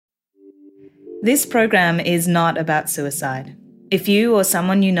This program is not about suicide. If you or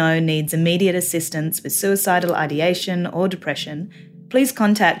someone you know needs immediate assistance with suicidal ideation or depression, please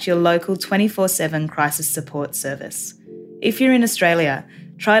contact your local 24/7 crisis support service. If you're in Australia,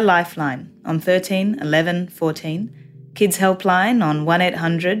 try Lifeline on 13 11 14, Kids Helpline on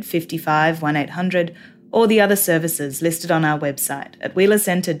 1800 55 1800, or the other services listed on our website at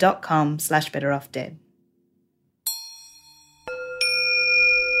wheelercentre.com/betteroffdead.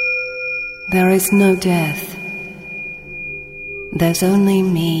 There is no death. There's only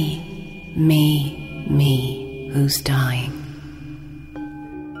me, who's dying.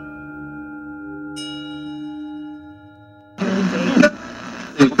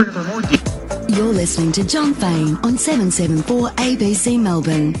 You're listening to John Fane on 774 ABC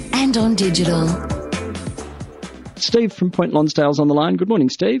Melbourne and on digital. Steve from Point Lonsdale's on the line. Good morning,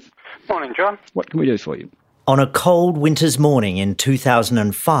 Steve. Morning, John. What can we do for you? On a cold winter's morning in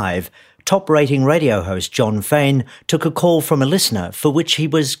 2005, top-rating radio host John Fane took a call from a listener for which he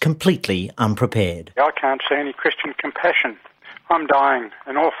was completely unprepared. I can't see any Christian compassion. I'm dying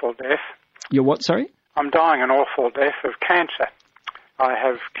an awful death. You're what, sorry? I'm dying an awful death of cancer. I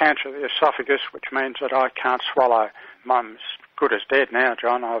have cancer of the esophagus, which means that I can't swallow. I'm as good as dead now,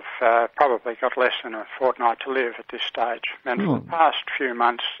 John. I've probably got less than a fortnight to live at this stage. And for the past few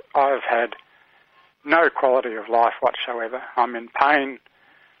months, I've had no quality of life whatsoever. I'm in pain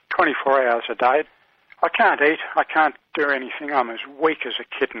 24 hours a day. I can't eat. I can't do anything. I'm as weak as a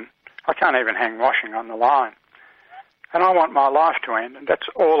kitten. I can't even hang washing on the line. And I want my life to end, and that's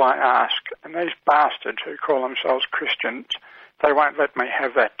all I ask. And these bastards who call themselves Christians, they won't let me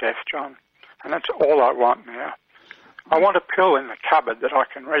have that death, John. And that's all I want now. I want a pill in the cupboard that I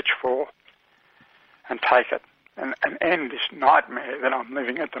can reach for and take it and end this nightmare that I'm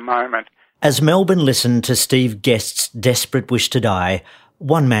living at the moment. As Melbourne listened to Steve Guest's desperate wish to die,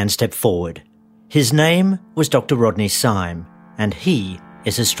 one man stepped forward. His name was Dr. Rodney Syme, and he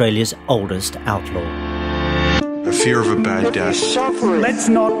is Australia's oldest outlaw. The fear of a bad death. Let's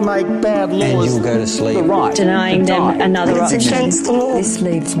not make bad laws. And you'll go to sleep. The right denying them another option. It's against the law. This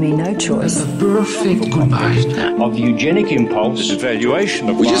leaves me no choice. A perfect goodbye. Of the eugenic impulse, the devaluation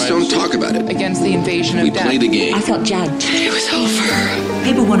of we just don't talk about it. Against the invasion of death. We play the game. I felt judged. It was over.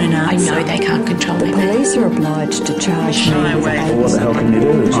 People want to know. I know they can't control me. The police are obliged to charge me. Well, what the hell can you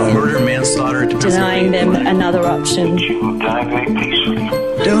do? Murder, manslaughter, denying them another option. You will die very peacefully.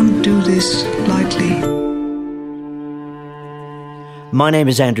 Don't do this lightly. My name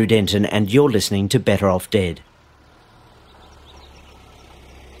is Andrew Denton, and you're listening to Better Off Dead.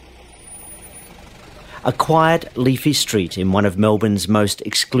 A quiet, leafy street in one of Melbourne's most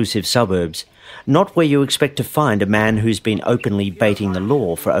exclusive suburbs, not where you expect to find a man who's been openly baiting the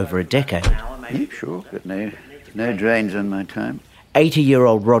law for over a decade. Yeah, sure, but no drains on my time.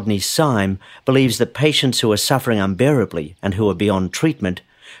 80-year-old Rodney Syme believes that patients who are suffering unbearably and who are beyond treatment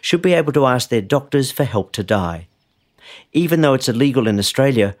should be able to ask their doctors for help to die. Even though it's illegal in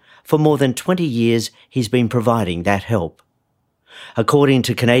Australia, for more than 20 years he's been providing that help. According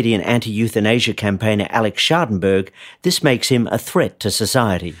to Canadian anti-euthanasia campaigner Alex Schardenberg, this makes him a threat to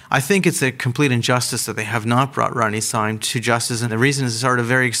society. I think it's a complete injustice that they have not brought Rodney Syme to justice, and the reason is sort of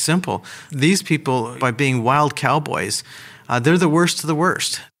very simple. These people, by being wild cowboys, they're the worst of the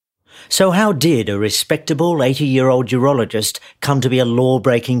worst. So how did a respectable 80-year-old urologist come to be a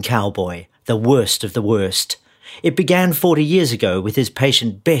law-breaking cowboy, the worst of the worst? It began 40 years ago with his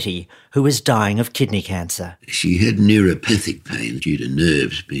patient Betty, who was dying of kidney cancer. She had neuropathic pain due to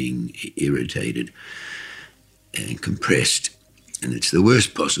nerves being irritated and compressed. And it's the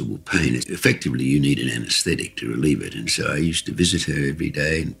worst possible pain. Effectively, you need an anaesthetic to relieve it. And so I used to visit her every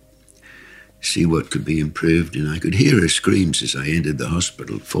day and see what could be improved. And I could hear her screams as I entered the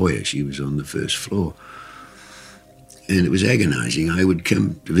hospital foyer. She was on the first floor. And it was agonising. I would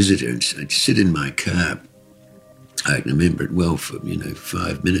come to visit her and I'd sit in my car. I can remember it well for,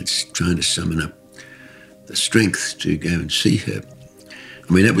 5 minutes, trying to summon up the strength to go and see her.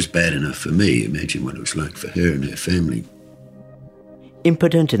 I mean, that was bad enough for me. Imagine what it was like for her and her family.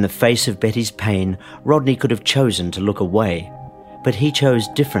 Impotent in the face of Betty's pain, Rodney could have chosen to look away, but he chose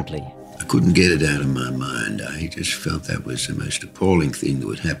differently. I couldn't get it out of my mind. I just felt that was the most appalling thing that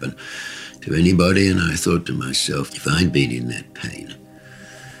would happen to anybody, and I thought to myself, if I'd been in that pain,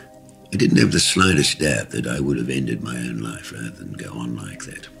 I didn't have the slightest doubt that I would have ended my own life rather than go on like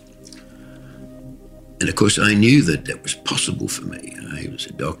that. And of course, I knew that that was possible for me. I was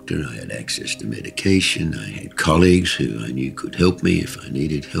a doctor, I had access to medication, I had colleagues who I knew could help me if I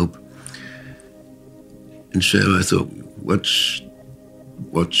needed help. And so I thought, what's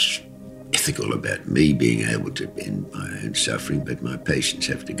ethical about me being able to end my own suffering, but my patients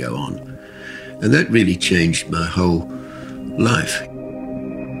have to go on. And that really changed my whole life.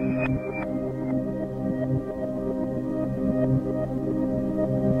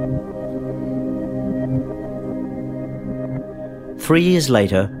 Three years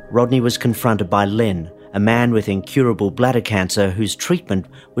later, Rodney was confronted by Len, a man with incurable bladder cancer whose treatment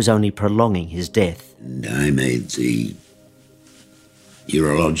was only prolonging his death. And I made the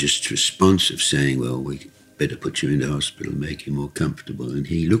urologist's response of saying, well, we better put you into hospital and make you more comfortable. And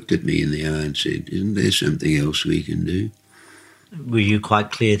he looked at me in the eye and said, isn't there something else we can do? Were you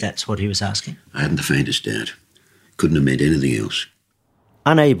quite clear that's what he was asking? I hadn't the faintest doubt. Couldn't have meant anything else.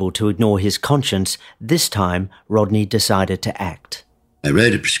 Unable to ignore his conscience, this time Rodney decided to act. I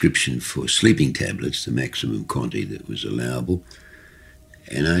wrote a prescription for sleeping tablets, the maximum quantity that was allowable,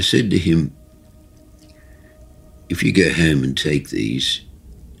 and I said to him, if you go home and take these,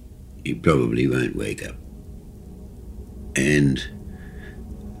 you probably won't wake up. And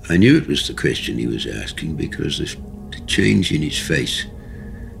I knew it was the question he was asking because the change in his face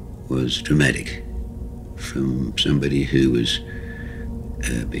was dramatic. From somebody who was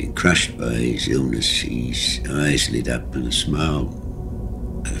being crushed by his illness, his eyes lit up and a smile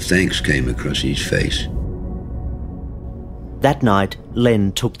of thanks came across his face. That night,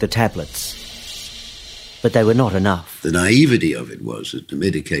 Len took the tablets, but they were not enough. The naivety of it was that the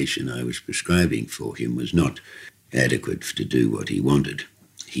medication I was prescribing for him was not adequate to do what he wanted.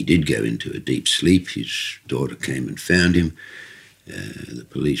 He did go into a deep sleep. His daughter came and found him. The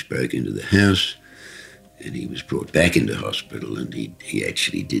police broke into the house, and he was brought back into hospital, and he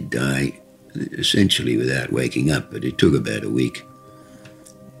actually did die, essentially without waking up, but it took about a week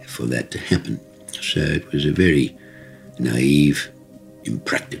for that to happen. So it was a very naive,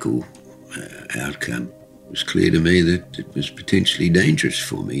 impractical outcome. It was clear to me that it was potentially dangerous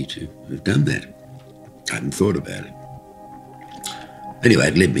for me to have done that. I hadn't thought about it. Anyway,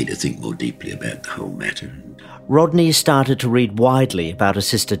 it led me to think more deeply about the whole matter. Rodney started to read widely about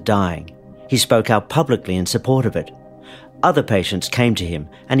assisted dying. He spoke out publicly in support of it. Other patients came to him,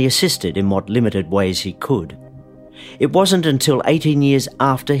 and he assisted in what limited ways he could. It wasn't until 18 years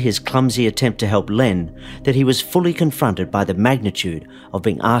after his clumsy attempt to help Len that he was fully confronted by the magnitude of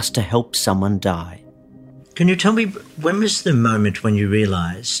being asked to help someone die. Can you tell me, when was the moment when you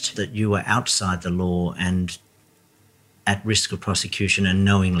realised that you were outside the law and at risk of prosecution, and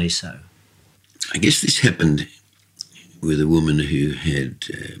knowingly so? I guess this happened with a woman who had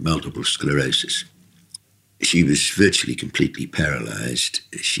multiple sclerosis. She was virtually completely paralysed.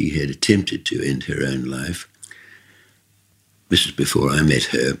 She had attempted to end her own life. This was before I met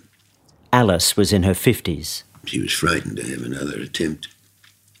her. Alice was in her 50s. She was frightened to have another attempt,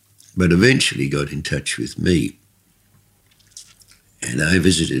 but eventually got in touch with me. And I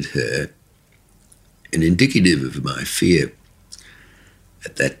visited her, and indicative of my fear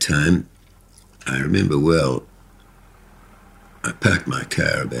at that time, I remember well, I parked my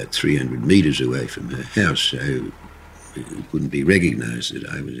car about 300 metres away from her house, so it wouldn't be recognised that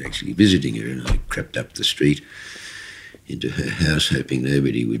I was actually visiting her, and I crept up the street into her house, hoping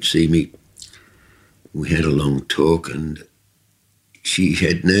nobody would see me. We had a long talk, and she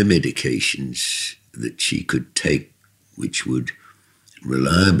had no medications that she could take which would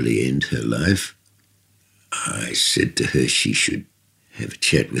reliably end her life. I said to her she should have a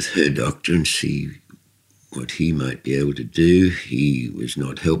chat with her doctor and see what he might be able to do. He was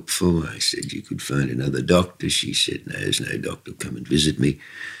not helpful. I said you could find another doctor. She said, no, there's no doctor, come and visit me.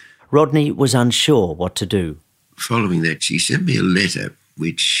 Rodney was unsure what to do. Following that, she sent me a letter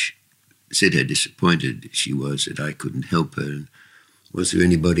which said how disappointed she was that I couldn't help her, and was there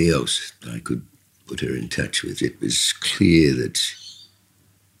anybody else I could put her in touch with. It was clear that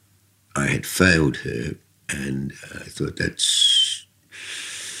I had failed her, and I thought I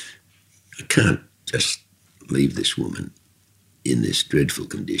can't just leave this woman in this dreadful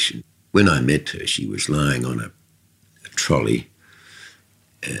condition. When I met her, she was lying on a trolley.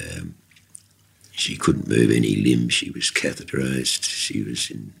 She couldn't move any limb. She was catheterised. She was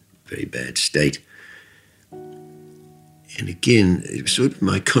in a very bad state. And again, it was sort of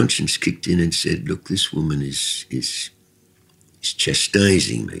my conscience kicked in and said, look, this woman is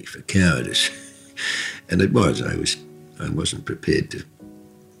chastising me for cowardice. And it was. I wasn't prepared to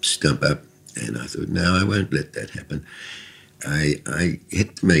stump up, and I thought, no, I won't let that happen. I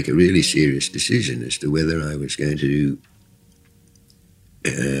had to make a really serious decision as to whether I was going to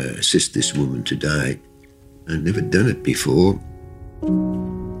assist this woman to die. I'd never done it before.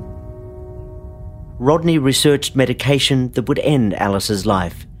 Rodney researched medication that would end Alice's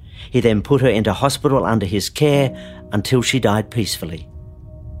life. He then put her into hospital under his care until she died peacefully.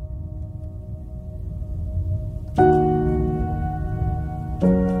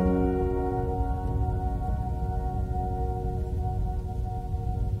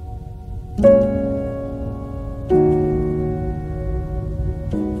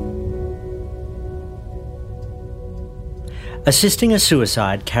 Assisting a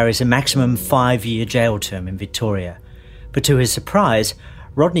suicide carries a maximum 5-year jail term in Victoria, but to his surprise,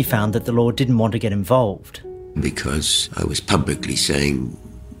 Rodney found that the law didn't want to get involved. Because I was publicly saying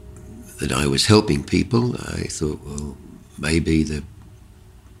that I was helping people, I thought, well, maybe the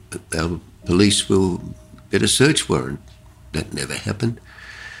police will get a search warrant. That never happened.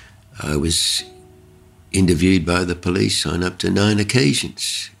 I was interviewed by the police on up to 9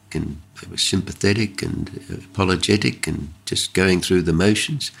 occasions, and I was sympathetic and apologetic and just going through the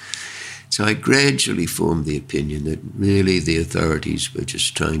motions. So I gradually formed the opinion that really the authorities were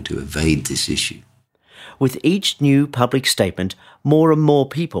just trying to evade this issue. With each new public statement, more and more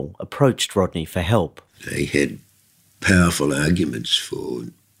people approached Rodney for help. They had powerful arguments for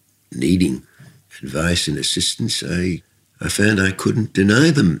needing advice and assistance. I found I couldn't deny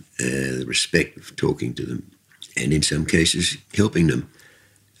them the respect of talking to them and in some cases helping them.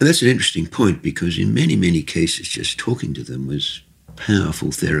 And that's an interesting point because in many, many cases just talking to them was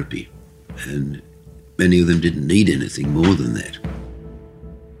powerful therapy and many of them didn't need anything more than that.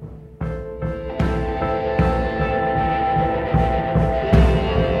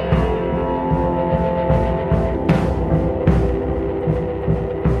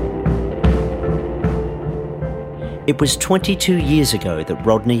 It was 22 years ago that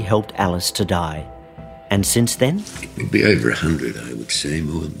Rodney helped Alice to die. And since then? It would be over 100, I would say,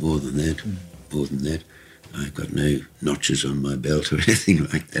 more than that. More than that. I've got no notches on my belt or anything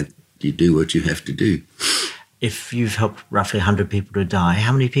like that. You do what you have to do. If you've helped roughly 100 people to die,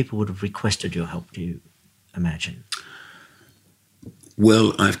 how many people would have requested your help, do you imagine?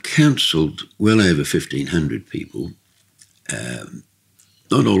 Well, I've counselled well over 1,500 people.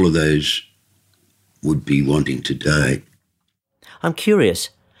 Not all of those would be wanting to die. I'm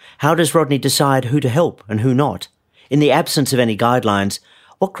curious, how does Rodney decide who to help and who not? In the absence of any guidelines,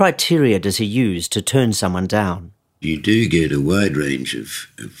 what criteria does he use to turn someone down? You do get a wide range of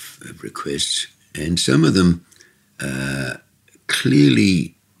requests, and some of them are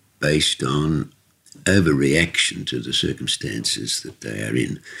clearly based on overreaction to the circumstances that they are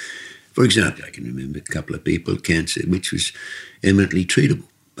in. For example, I can remember a couple of people with cancer, which was eminently treatable,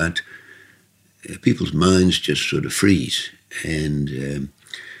 but people's minds just sort of freeze. And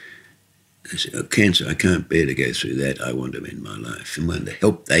they say, oh, cancer, I can't bear to go through that. I want to end my life. And the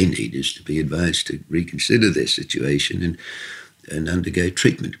help they need is to be advised to reconsider their situation and undergo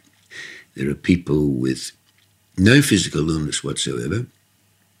treatment. There are people with no physical illness whatsoever,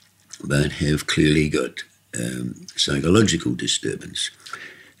 but have clearly got psychological disturbance.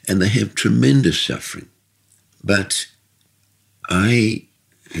 And they have tremendous suffering. But I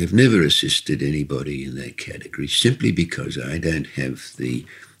have never assisted anybody in that category simply because I don't have the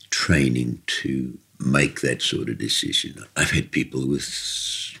training to make that sort of decision. I've had people with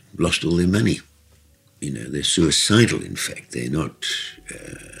lost all their money. You know, they're suicidal, in fact. They're not,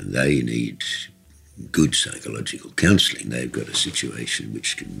 they need good psychological counselling. They've got a situation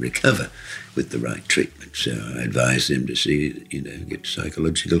which can recover with the right treatment. So I advise them to see, get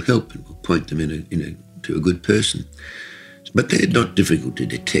psychological help and we'll point them to a good person. But they're not difficult to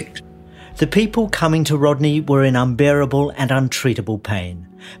detect. The people coming to Rodney were in unbearable and untreatable pain,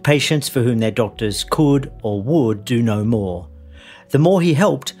 patients for whom their doctors could or would do no more. The more he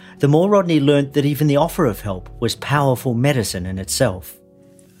helped, the more Rodney learnt that even the offer of help was powerful medicine in itself.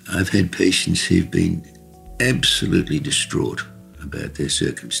 I've had patients who've been absolutely distraught about their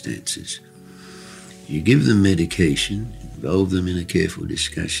circumstances. You give them medication, involve them in a careful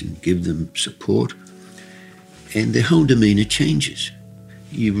discussion, give them support, and their whole demeanour changes.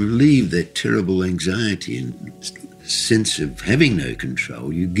 You relieve that terrible anxiety and sense of having no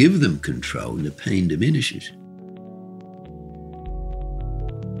control. You give them control and the pain diminishes.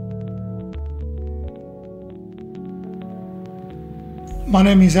 My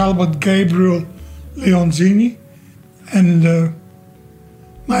name is Albert Gabriel Leonzini, and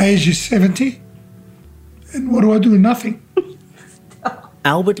my age is 70. And what do? Nothing.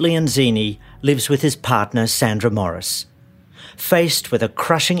 Albert Leonzini lives with his partner Sandra Morris. Faced with a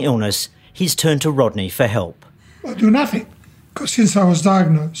crushing illness, he's turned to Rodney for help. I do nothing, because since I was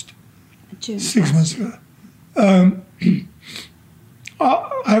diagnosed 6 months ago, I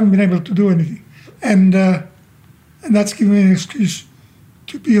haven't been able to do anything. And that's given me an excuse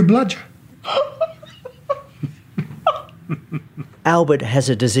to be a bludger. Albert has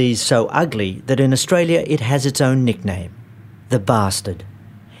a disease so ugly that in Australia it has its own nickname, the bastard.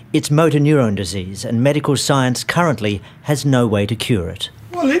 It's motor neurone disease, and medical science currently has no way to cure it.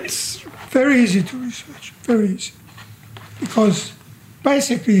 Well, it's very easy to research, very easy. Because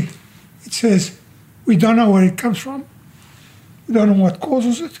basically it says we don't know where it comes from, we don't know what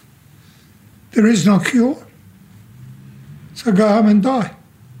causes it, there is no cure, So go home and die.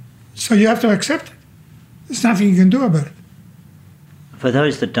 So you have to accept it. There's nothing you can do about it. For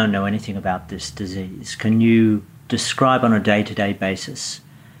those that don't know anything about this disease, can you describe on a day-to-day basis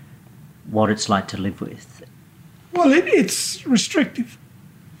what it's like to live with? Well, it's restrictive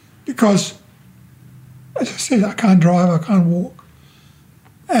because, as I said, I can't drive, I can't walk,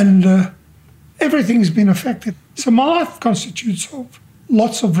 and everything's been affected. So my life constitutes of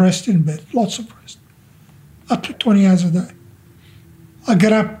lots of rest in bed, lots of rest, up to 20 hours a day. I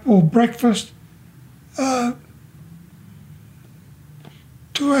get up for breakfast, 2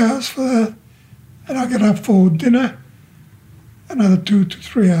 hours for that, and I get up for dinner, another 2 to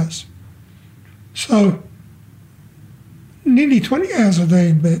 3 hours. So nearly 20 hours a day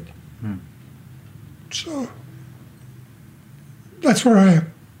in bed. So that's where I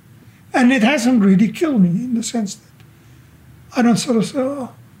am. And it hasn't really killed me in the sense that I don't sort of say,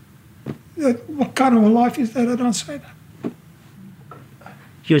 oh, what kind of a life is that? I don't say that.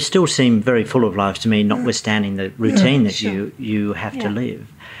 You still seem very full of life to me, notwithstanding the routine that you have to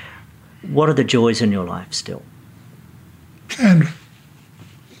live. What are the joys in your life still? Sandra.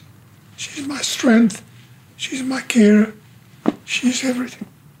 She's my strength. She's my carer. She's everything.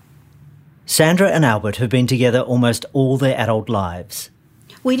 Sandra and Albert have been together almost all their adult lives.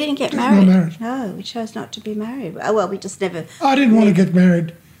 We didn't get married. No, we chose not to be married. Well, we just never... I didn't want to get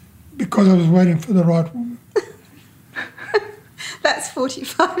married because I was waiting for the right woman. That's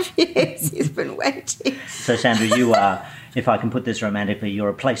 45 years he's been waiting. So, Sandra, you are, if I can put this romantically, you're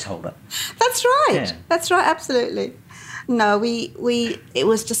a placeholder. That's right. That's right, absolutely. No, it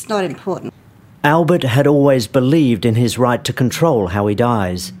was just not important. Albert had always believed in his right to control how he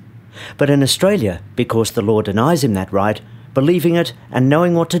dies. But in Australia, because the law denies him that right, believing it and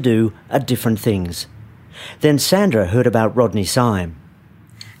knowing what to do are different things. Then Sandra heard about Rodney Syme.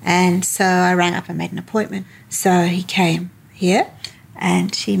 And so I rang up and made an appointment. So he came here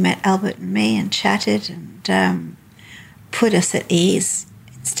and he met Albert and me and chatted and put us at ease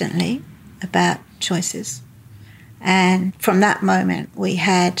instantly about choices. And from that moment we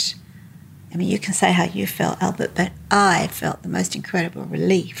had, I mean, you can say how you felt, Albert, but I felt the most incredible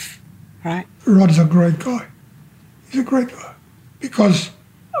relief, right? Rod's a great guy. He's a great guy. Because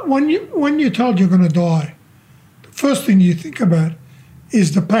when you're told you're going to die, the first thing you think about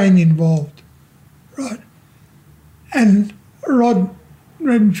is the pain involved, right? And Rod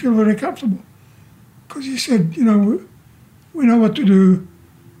made me feel very comfortable because he said, you know, we know what to do.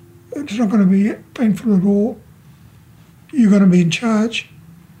 It's not going to be painful at all. You're going to be in charge.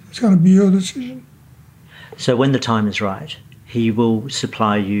 It's going to be your decision. So when the time is right, he will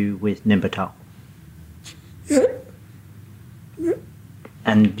supply you with Nembutal. Yeah.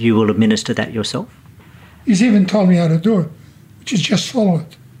 And you will administer that yourself? He's even told me how to do it, which is just follow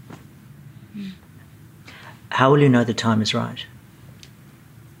it. How will you know the time is right?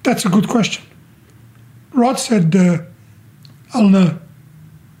 That's a good question. Rod said, I'll know.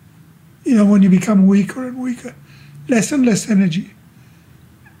 You know, when you become weaker and weaker, less and less energy,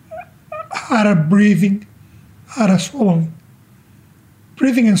 harder breathing, harder swallowing.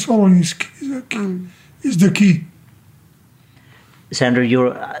 Breathing and swallowing is the key. Sandra,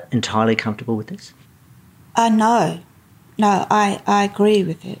 you're entirely comfortable with this? No, I agree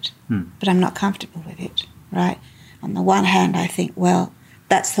with it, but I'm not comfortable with it, right? On the one hand, I think, well,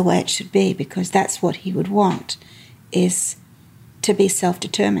 that's the way it should be because that's what he would want, is to be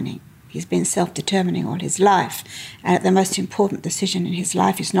self-determining. He's been self-determining all his life, and the most important decision in his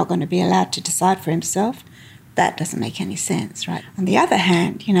life is not going to be allowed to decide for himself. That doesn't make any sense, right? On the other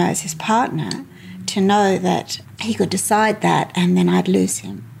hand, you know, as his partner, to know that he could decide that and then I'd lose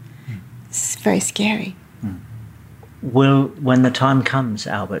him, it's very scary. When the time comes,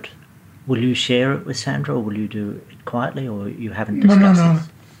 Albert, will you share it with Sandra or will you do it quietly or you haven't discussed No. this?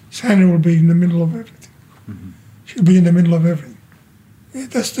 Sandra will be in the middle of everything. Mm-hmm. She'll be in the middle of everything. Yeah,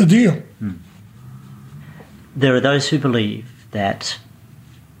 that's the deal. There are those who believe that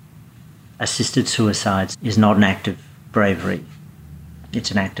assisted suicide is not an act of bravery. It's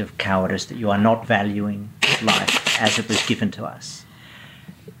an act of cowardice, that you are not valuing life as it was given to us.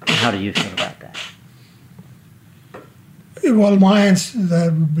 How do you feel about that? Well, my answer to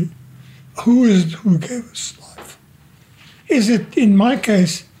that would be, who is it who gave us life? Is it, in my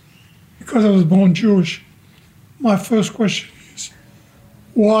case, because I was born Jewish, my first question is,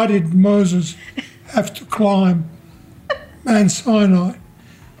 why did Moses have to climb Mount Sinai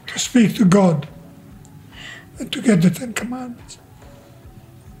to speak to God and to get the Ten Commandments?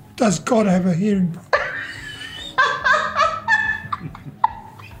 Does God have a hearing problem?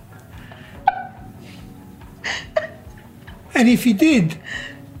 And if he did,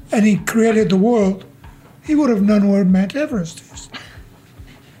 and he created the world, he would have known where Mount Everest is,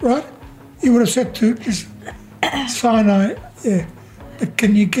 right? He would have said to this Sinai, but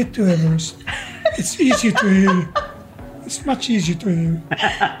can you get to Everest? It's easier to hear you. It's much easier to hear you.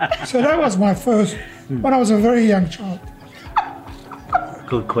 So that was my first, when I was a very young child.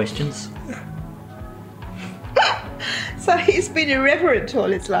 Good questions. So he's been irreverent all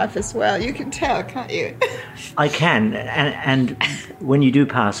his life as well. You can tell, can't you? I can, and when you do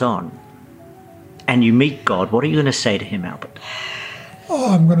pass on and you meet God, what are you going to say to him, Albert?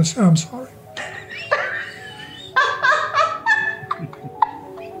 Oh, I'm going to say I'm sorry.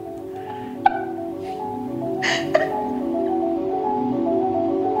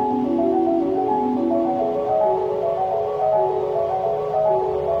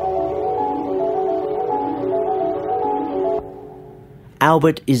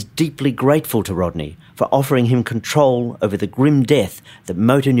 Albert is deeply grateful to Rodney for offering him control over the grim death that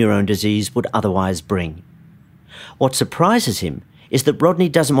motor neurone disease would otherwise bring. What surprises him is that Rodney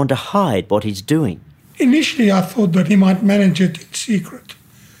doesn't want to hide what he's doing. Initially, I thought that he might manage it in secret,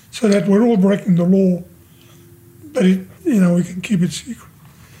 so that we're all breaking the law, but we can keep it secret.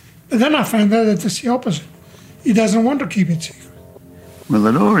 But then I found out that it's the opposite. He doesn't want to keep it secret. Well,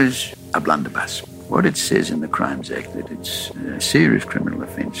 the law is a blunderbuss. What it says in the Crimes Act, that it's a serious criminal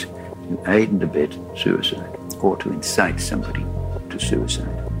offence to aid and abet suicide or to incite somebody to suicide.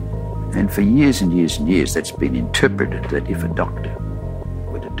 And for years and years and years, that's been interpreted that if a doctor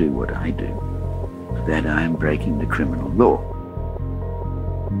were to do what I do, that I am breaking the criminal law.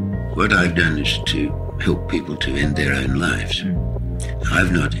 What I've done is to help people to end their own lives.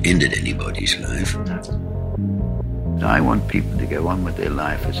 I've not ended anybody's life. I want people to go on with their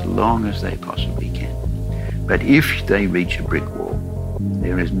life as long as they possibly can. But if they reach a brick wall,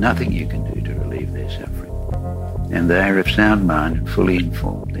 there is nothing you can do to relieve their suffering. And they are of sound mind and fully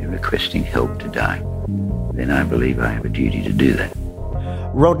informed. They're requesting help to die. Then I believe I have a duty to do that.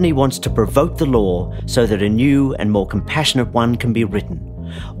 Rodney wants to provoke the law so that a new and more compassionate one can be written.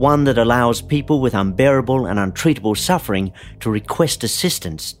 One that allows people with unbearable and untreatable suffering to request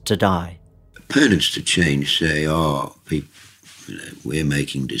assistance to die. Opponents to change say, we're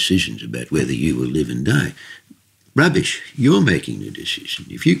making decisions about whether you will live and die. Rubbish, you're making the decision.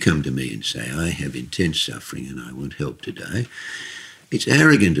 If you come to me and say, I have intense suffering and I want help to die, it's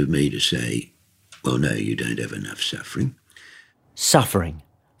arrogant of me to say, well, no, you don't have enough suffering. Suffering.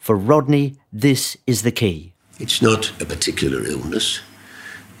 For Rodney, this is the key. It's not a particular illness.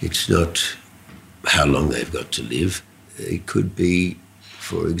 It's not how long they've got to live. It could be,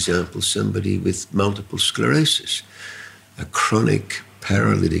 for example, somebody with multiple sclerosis, a chronic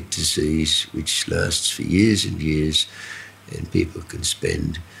paralytic disease which lasts for years and years, and people can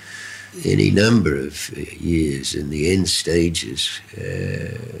spend any number of years in the end stages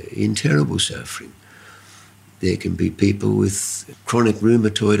in terrible suffering. There can be people with chronic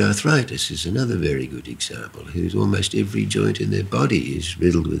rheumatoid arthritis is another very good example, whose almost every joint in their body is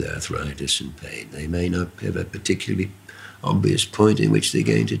riddled with arthritis and pain. They may not have a particularly obvious point in which they're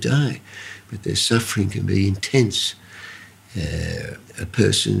going to die, but their suffering can be intense. A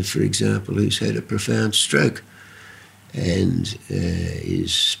person, for example, who's had a profound stroke and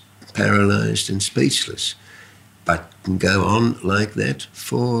is paralysed and speechless, but can go on like that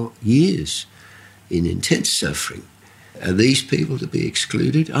for years in intense suffering. Are these people to be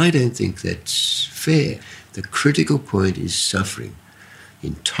excluded? I don't think that's fair. The critical point is suffering,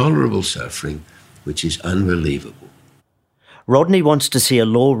 intolerable suffering, which is unrelievable. Rodney wants to see a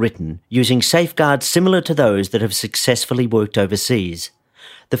law written using safeguards similar to those that have successfully worked overseas.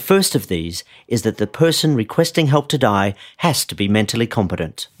 The first of these is that the person requesting help to die has to be mentally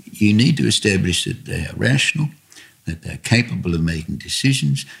competent. You need to establish that they are rational, that they're capable of making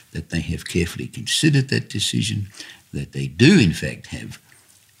decisions, that they have carefully considered that decision, that they do in fact have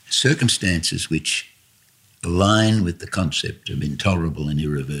circumstances which align with the concept of intolerable and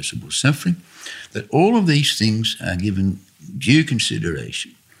irreversible suffering, that all of these things are given due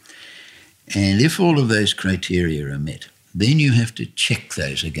consideration. And if all of those criteria are met, then you have to check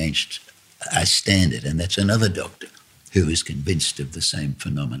those against a standard, and that's another doctor who is convinced of the same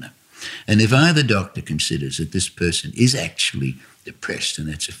phenomena. And if either doctor considers that this person is actually depressed and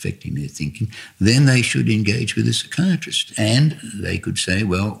that's affecting their thinking, then they should engage with a psychiatrist. And they could say,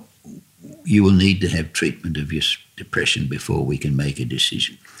 well, you will need to have treatment of your depression before we can make a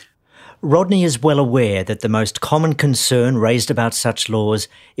decision. Rodney is well aware that the most common concern raised about such laws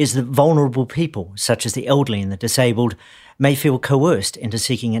is that vulnerable people, such as the elderly and the disabled, may feel coerced into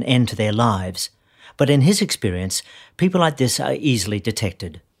seeking an end to their lives. But in his experience, people like this are easily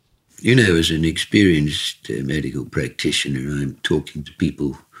detected. You know, as an experienced medical practitioner, I'm talking to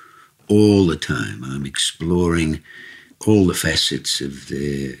people all the time. I'm exploring all the facets of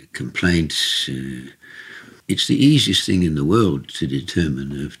their complaints. It's the easiest thing in the world to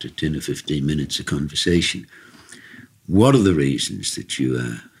determine after 10 or 15 minutes of conversation. What are the reasons that you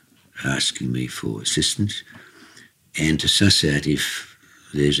are asking me for assistance? And to suss out if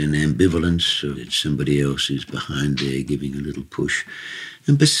there's an ambivalence or that somebody else is behind there giving a little push.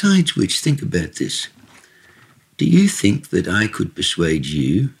 And besides which, think about this. Do you think that I could persuade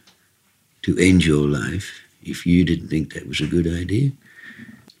you to end your life if you didn't think that was a good idea?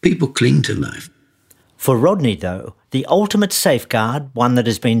 People cling to life. For Rodney, though, the ultimate safeguard, one that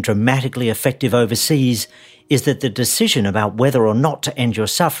has been dramatically effective overseas, is that the decision about whether or not to end your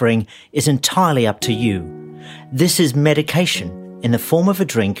suffering is entirely up to you. This is medication in the form of a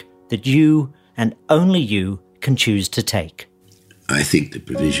drink that you, and only you, can choose to take. I think the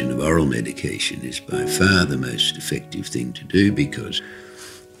provision of oral medication is by far the most effective thing to do, because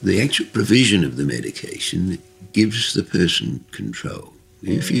the actual provision of the medication gives the person control.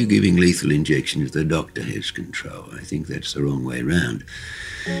 If you're giving lethal injections, the doctor has control. I think that's the wrong way round.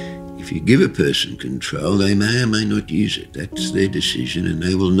 If you give a person control, they may or may not use it. That's their decision, and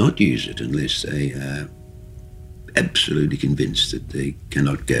they will not use it unless they are absolutely convinced that they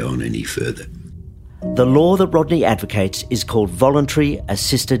cannot go on any further. The law that Rodney advocates is called voluntary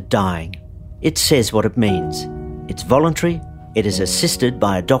assisted dying. It says what it means. It's voluntary, it is assisted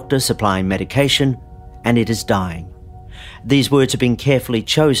by a doctor supplying medication, and it is dying. These words have been carefully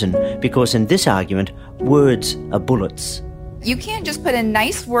chosen because in this argument, words are bullets. You can't just put a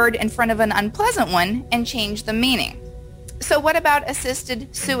nice word in front of an unpleasant one and change the meaning. So what about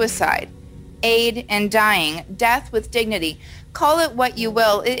assisted suicide? Aid in dying, death with dignity. Call it what you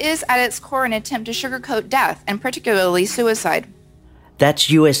will, it is at its core an attempt to sugarcoat death, and particularly suicide. That's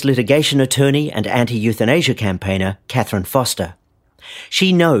US litigation attorney and anti-euthanasia campaigner Catherine Foster.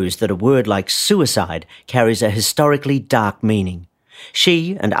 She knows that a word like suicide carries a historically dark meaning.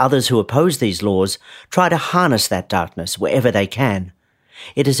 She and others who oppose these laws try to harness that darkness wherever they can.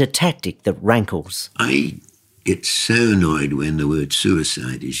 It is a tactic that rankles. I get so annoyed when the word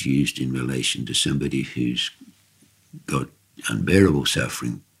suicide is used in relation to somebody who's got unbearable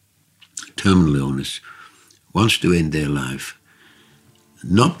suffering, terminal illness, wants to end their life,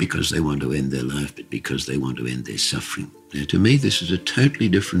 not because they want to end their life, but because they want to end their suffering. Now, to me, this is a totally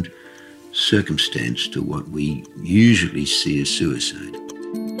different circumstance to what we usually see as suicide.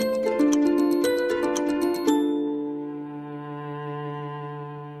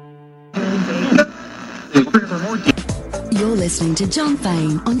 You're listening to John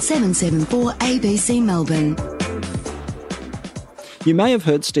Fane on 774 ABC Melbourne. You may have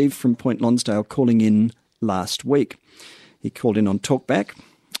heard Steve from Point Lonsdale calling in last week. He called in on Talkback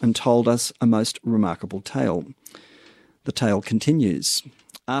and told us a most remarkable tale. The tale continues.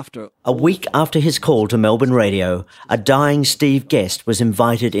 A week after his call to Melbourne radio, a dying Steve Guest was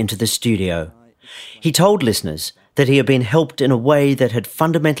invited into the studio. He told listeners that he had been helped in a way that had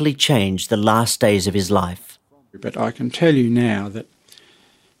fundamentally changed the last days of his life. But I can tell you now that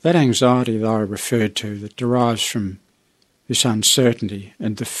that anxiety that I referred to that derives from this uncertainty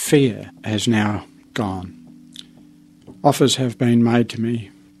and the fear has now gone. Offers have been made to me.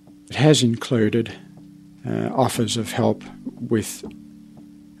 It has included offers of help with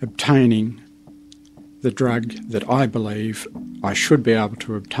obtaining the drug that I believe I should be able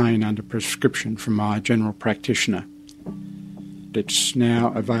to obtain under prescription from my general practitioner. It's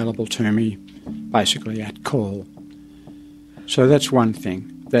now available to me basically at call. So that's one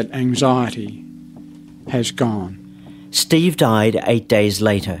thing. That anxiety has gone. Steve died 8 days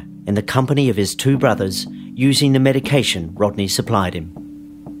later in the company of his two brothers using the medication Rodney supplied him.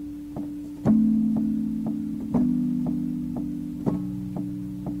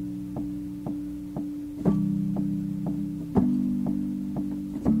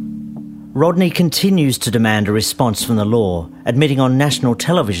 Rodney continues to demand a response from the law, admitting on national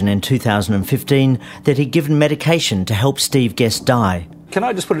television in 2015 that he'd given medication to help Steve Guest die. Can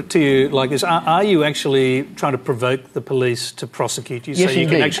I just put it to you like this? Are you actually trying to provoke the police to prosecute you? Yes, so you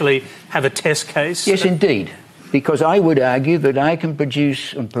indeed. can actually have a test case? Yes, indeed. Because I would argue that I can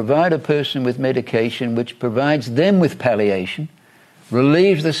produce and provide a person with medication which provides them with palliation,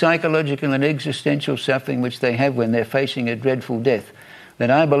 relieves the psychological and existential suffering which they have when they're facing a dreadful death, then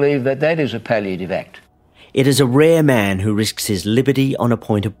I believe that that is a palliative act. It is a rare man who risks his liberty on a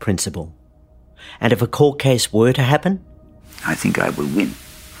point of principle. And if a court case were to happen? I think I will win.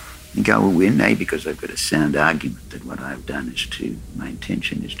 I think I will win, A, because I've got a sound argument that what I've done my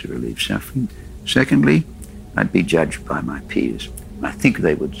intention is to relieve suffering. Secondly, I'd be judged by my peers. I think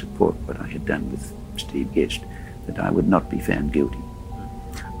they would support what I had done with Steve Guest, that I would not be found guilty.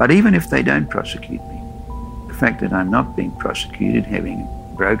 But even if they don't prosecute me, the fact that I'm not being prosecuted, having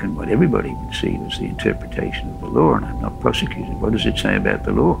broken what everybody would see was the interpretation of the law, and I'm not prosecuted, what does it say about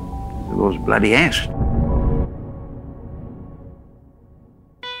the law? The law's bloody ass.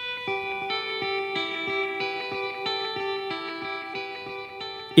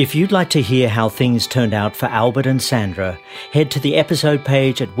 If you'd like to hear how things turned out for Albert and Sandra, head to the episode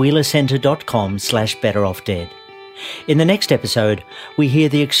page at wheelercentre.com/betteroffdead. In the next episode, we hear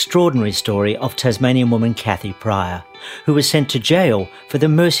the extraordinary story of Tasmanian woman Kathy Pryor, who was sent to jail for the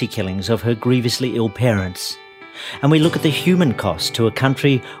mercy killings of her grievously ill parents. And we look at the human cost to a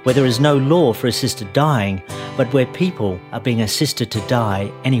country where there is no law for assisted dying, but where people are being assisted to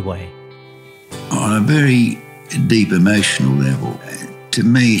die anyway. On a very deep emotional level, to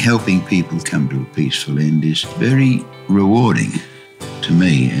me, helping people come to a peaceful end is very rewarding to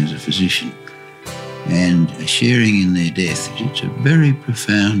me as a physician. And sharing in their death, it's a very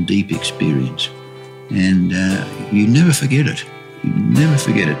profound, deep experience. And you never forget it. You never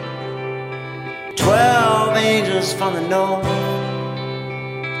forget it. 12 angels from the north,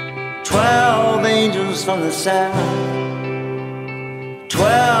 12 angels from the south,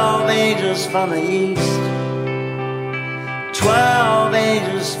 12 angels from the east, 12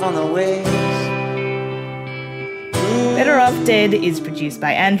 angels from the west. Better Off Dead is produced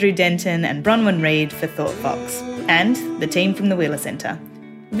by Andrew Denton and Bronwyn Reid for ThoughtFox and the team from the Wheeler Centre.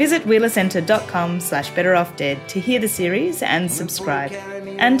 Visit wheelercentre.com/betteroffdead to hear the series and subscribe,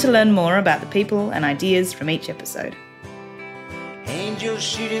 and to learn more about the people and ideas from each episode. Angels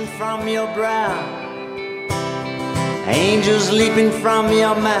shooting from your brow, angels leaping from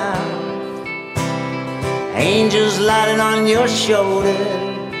your mouth, angels lighting on your shoulders,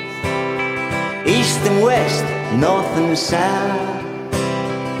 east and west, north and south.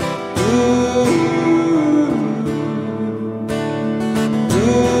 Ooh,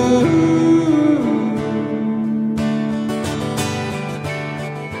 ooh.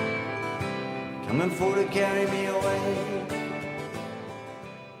 Coming for to carry me